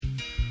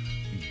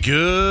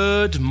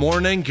Good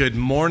morning.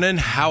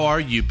 How are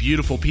you,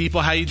 beautiful people?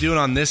 How you doing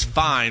on this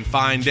fine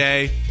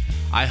day?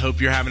 I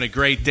hope you're having a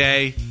great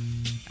day,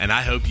 and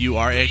I hope you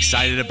are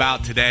excited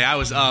about today. I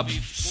was up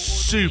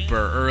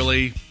super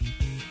early.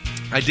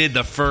 I did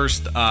the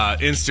first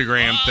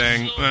Instagram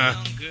thing.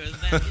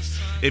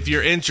 If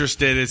you're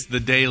interested, it's the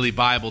Daily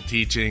Bible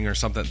Teaching or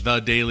something. The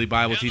Daily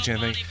Bible Teaching, I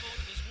think.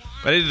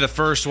 But I did the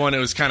first one. It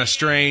was kind of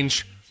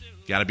strange.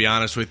 Got to be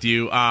honest with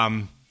you.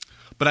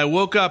 But I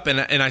woke up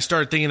and I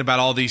started thinking about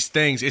all these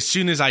things. As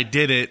soon as I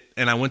did it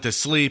and I went to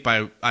sleep,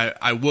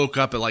 I woke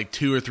up at like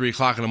 2 or 3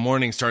 o'clock in the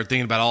morning, started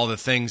thinking about all the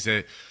things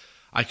that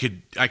I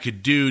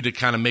could do to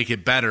kind of make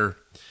it better.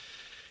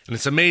 And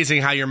it's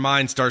amazing how your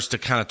mind starts to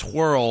kind of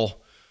twirl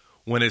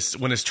when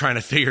it's trying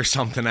to figure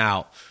something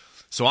out.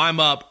 So I'm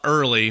up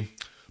early,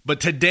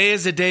 but today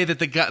is a day that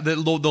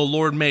the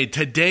Lord made.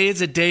 Today is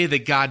a day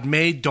that God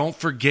made. Don't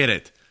forget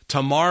it.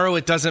 Tomorrow,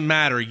 it doesn't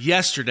matter.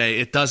 Yesterday,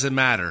 it doesn't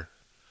matter.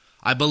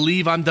 I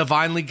believe I'm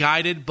divinely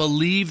guided.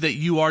 Believe that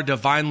you are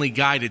divinely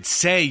guided.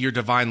 Say you're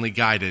divinely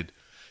guided.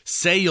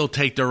 Say you'll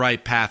take the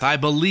right path. I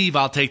believe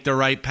I'll take the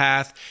right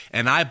path,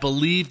 and I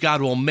believe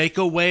God will make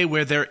a way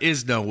where there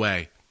is no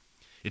way.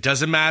 It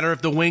doesn't matter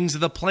if the wings of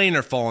the plane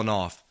are falling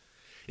off.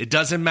 It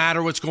doesn't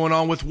matter what's going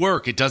on with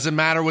work. It doesn't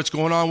matter what's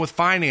going on with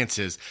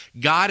finances.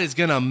 God is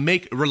going to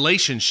make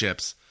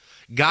relationships.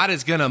 God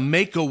is going to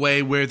make a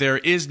way where there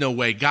is no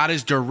way. God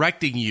is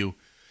directing you.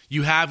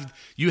 You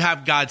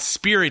have God's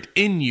Spirit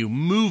in you,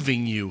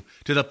 moving you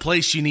to the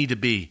place you need to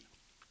be.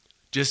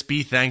 Just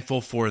be thankful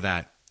for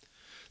that.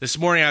 This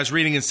morning I was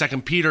reading in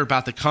 2 Peter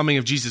about the coming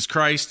of Jesus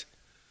Christ.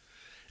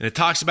 And it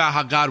talks about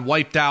how God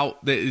wiped out,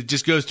 it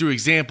just goes through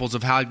examples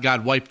of how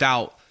God wiped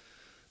out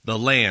the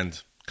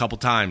land a couple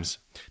times.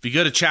 If you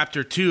go to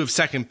chapter 2 of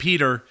 2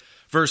 Peter,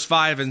 verse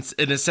 5, and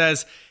it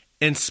says,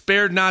 "And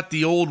spared not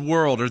the old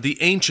world," or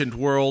the ancient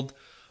world,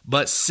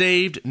 "but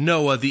saved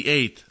Noah the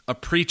eighth, a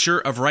preacher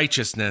of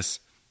righteousness,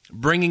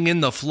 bringing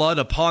in the flood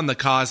upon the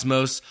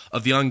cosmos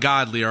of the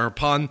ungodly," or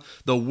upon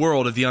the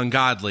world of the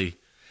ungodly,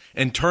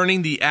 "and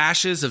turning the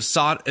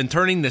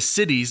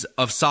cities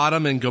of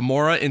Sodom and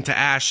Gomorrah into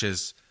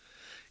ashes,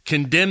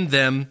 condemned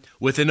them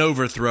with an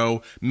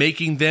overthrow,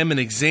 making them an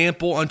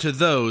example unto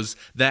those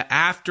that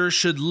after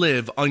should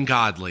live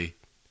ungodly."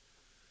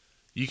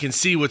 You can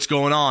see what's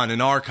going on in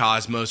our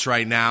cosmos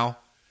right now.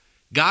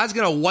 God's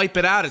going to wipe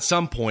it out at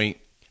some point.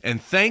 And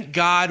thank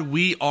God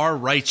we are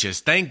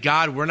righteous. Thank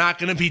God we're not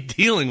going to be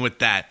dealing with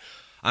that.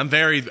 I'm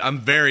very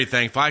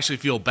thankful. I actually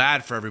feel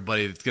bad for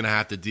everybody that's going to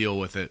have to deal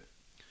with it.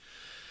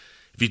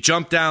 If you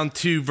jump down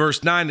to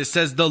verse 9, it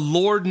says, "The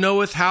Lord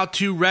knoweth how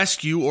to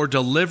rescue or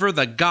deliver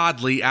the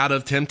godly out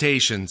of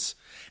temptations,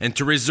 and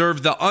to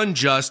reserve the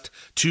unjust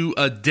to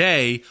a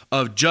day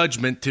of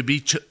judgment to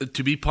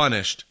be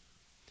punished."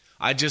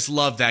 I just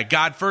love that.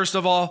 God, first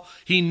of all,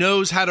 He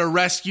knows how to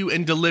rescue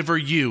and deliver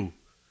you.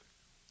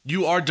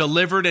 You are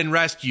delivered and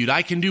rescued.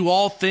 I can do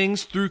all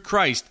things through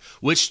Christ,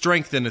 which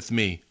strengtheneth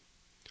me.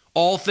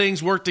 All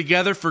things work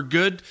together for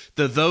good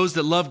to those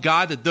that love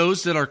God, to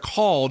those that are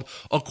called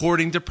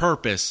according to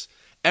purpose.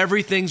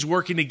 Everything's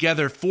working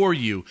together for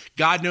you.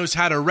 God knows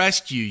how to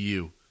rescue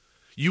you.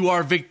 You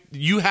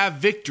have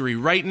victory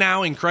right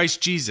now in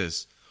Christ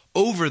Jesus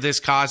over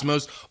this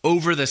cosmos,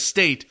 over the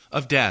state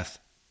of death.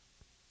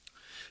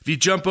 If you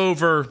jump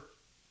over,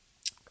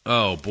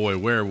 oh boy,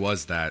 where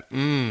was that?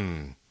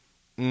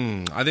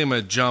 I think I'm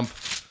going to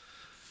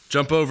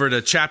jump over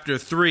to chapter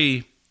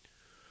 3,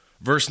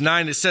 verse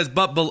 9. It says,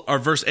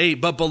 verse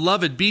 8, "But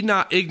beloved, be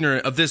not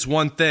ignorant of this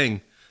one thing,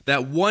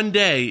 that one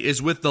day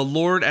is with the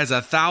Lord as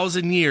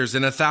 1,000 years,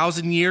 and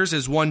 1,000 years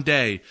is one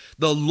day.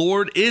 The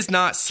Lord is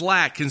not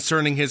slack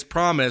concerning His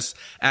promise,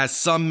 as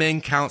some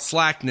men count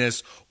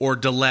slackness or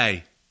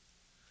delay."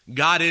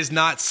 God is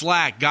not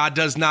slack. God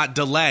does not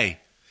delay.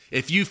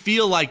 If you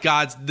feel like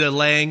God's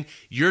delaying,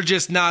 you're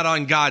just not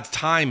on God's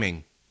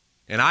timing.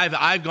 And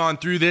I've gone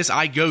through this.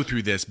 I go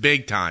through this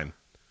big time,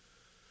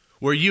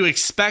 where you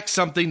expect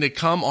something to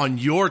come on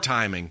your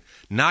timing,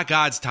 not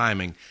God's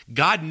timing.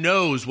 God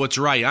knows what's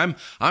right.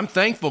 I'm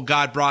thankful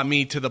God brought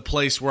me to the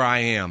place where I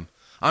am.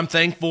 I'm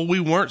thankful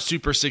we weren't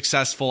super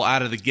successful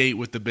out of the gate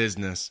with the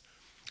business.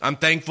 I'm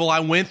thankful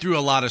I went through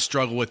a lot of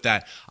struggle with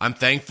that. I'm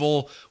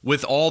thankful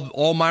with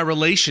all my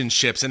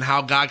relationships and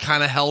how God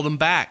kind of held them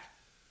back.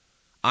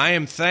 I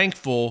am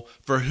thankful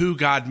for who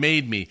God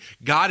made me.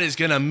 God is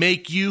going to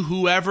make you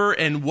whoever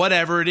and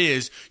whatever it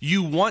is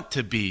you want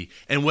to be.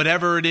 And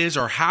whatever it is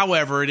or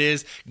however it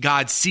is,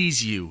 God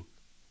sees you.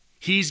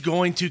 He's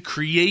going to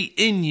create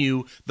in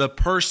you the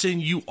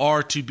person you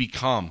are to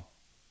become.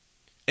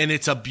 And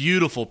it's a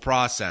beautiful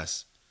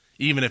process,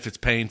 even if it's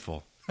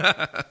painful.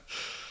 I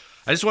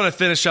just want to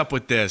finish up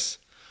with this.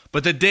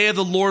 "But the day of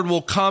the Lord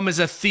will come as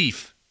a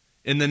thief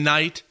in the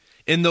night,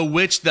 in the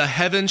which the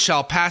heavens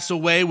shall pass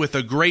away with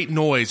a great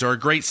noise," or a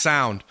great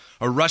sound,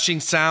 a rushing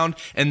sound,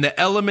 "and the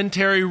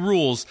elementary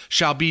rules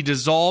shall be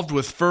dissolved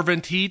with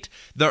fervent heat.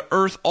 The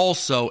earth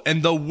also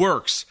and the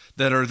works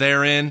that are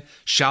therein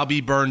shall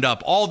be burned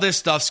up." All this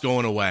stuff's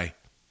going away.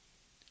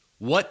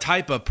 What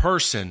type of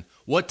person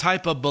What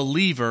type of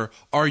believer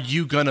are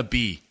you going to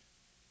be?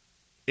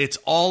 It's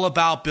all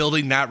about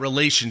building that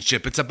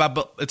relationship. It's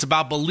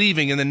about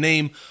believing in the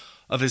name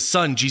of his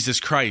son, Jesus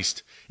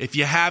Christ. If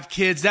you have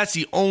kids, that's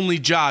the only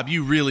job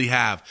you really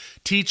have.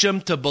 Teach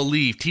them to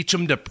believe. Teach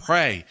them to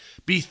pray.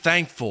 Be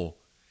thankful.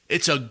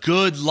 It's a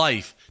good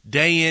life,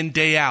 day in,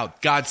 day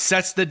out. God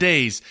sets the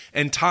days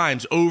and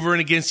times over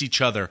and against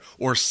each other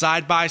or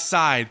side by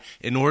side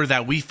in order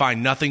that we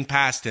find nothing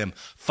past him.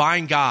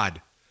 Find God.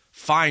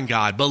 Find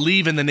God.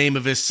 Believe in the name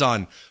of his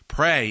son.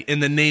 Pray in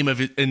the name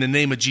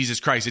of Jesus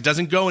Christ. It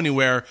doesn't go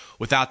anywhere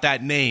without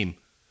that name.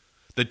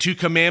 The 2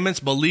 commandments: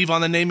 believe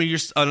on the name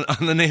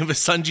of his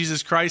son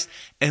Jesus Christ,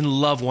 and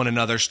love one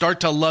another. Start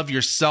to love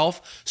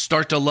yourself.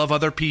 Start to love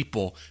other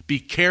people. Be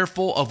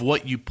careful of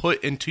what you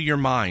put into your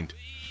mind.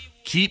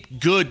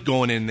 Keep good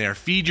going in there.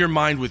 Feed your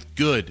mind with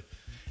good,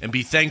 and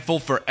be thankful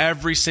for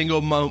every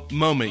single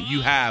moment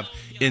you have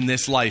in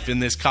this life, in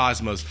this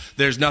cosmos.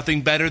 There's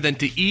nothing better than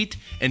to eat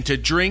and to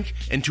drink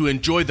and to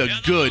enjoy the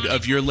good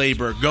of your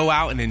labor. Go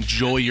out and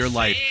enjoy your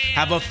life.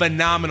 Have a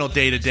phenomenal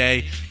day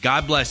today.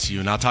 God bless you,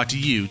 and I'll talk to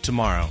you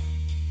tomorrow.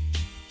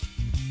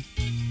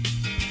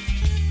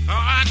 Oh,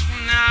 I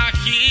can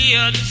now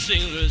hear the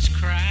sailors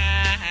cry.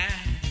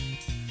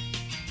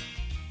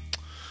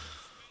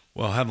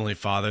 Well, Heavenly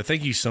Father,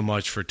 thank you so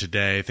much for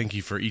today. Thank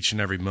you for each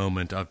and every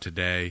moment of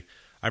today.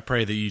 I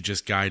pray that you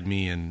just guide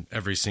me in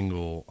every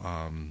single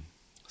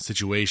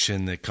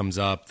situation that comes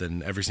up,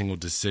 and every single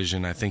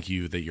decision. I thank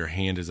you that your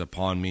hand is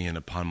upon me and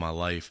upon my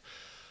life.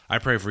 I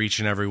pray for each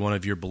and every one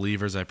of your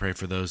believers. I pray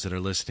for those that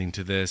are listening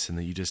to this, and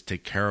that you just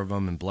take care of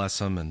them and bless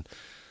them, and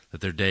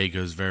that their day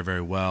goes very,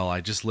 very well. I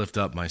just lift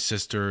up my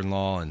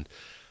sister-in-law, and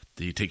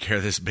that you take care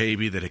of this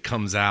baby, that it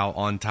comes out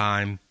on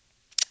time,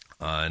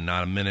 and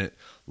not a minute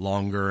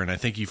longer. And I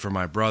thank you for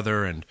my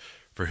brother and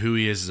for who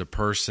he is as a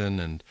person,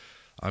 and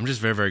I'm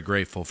just very, very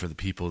grateful for the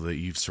people that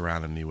you've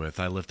surrounded me with.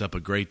 I lift up a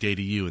great day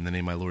to you in the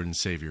name of my Lord and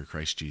Savior,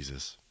 Christ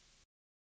Jesus.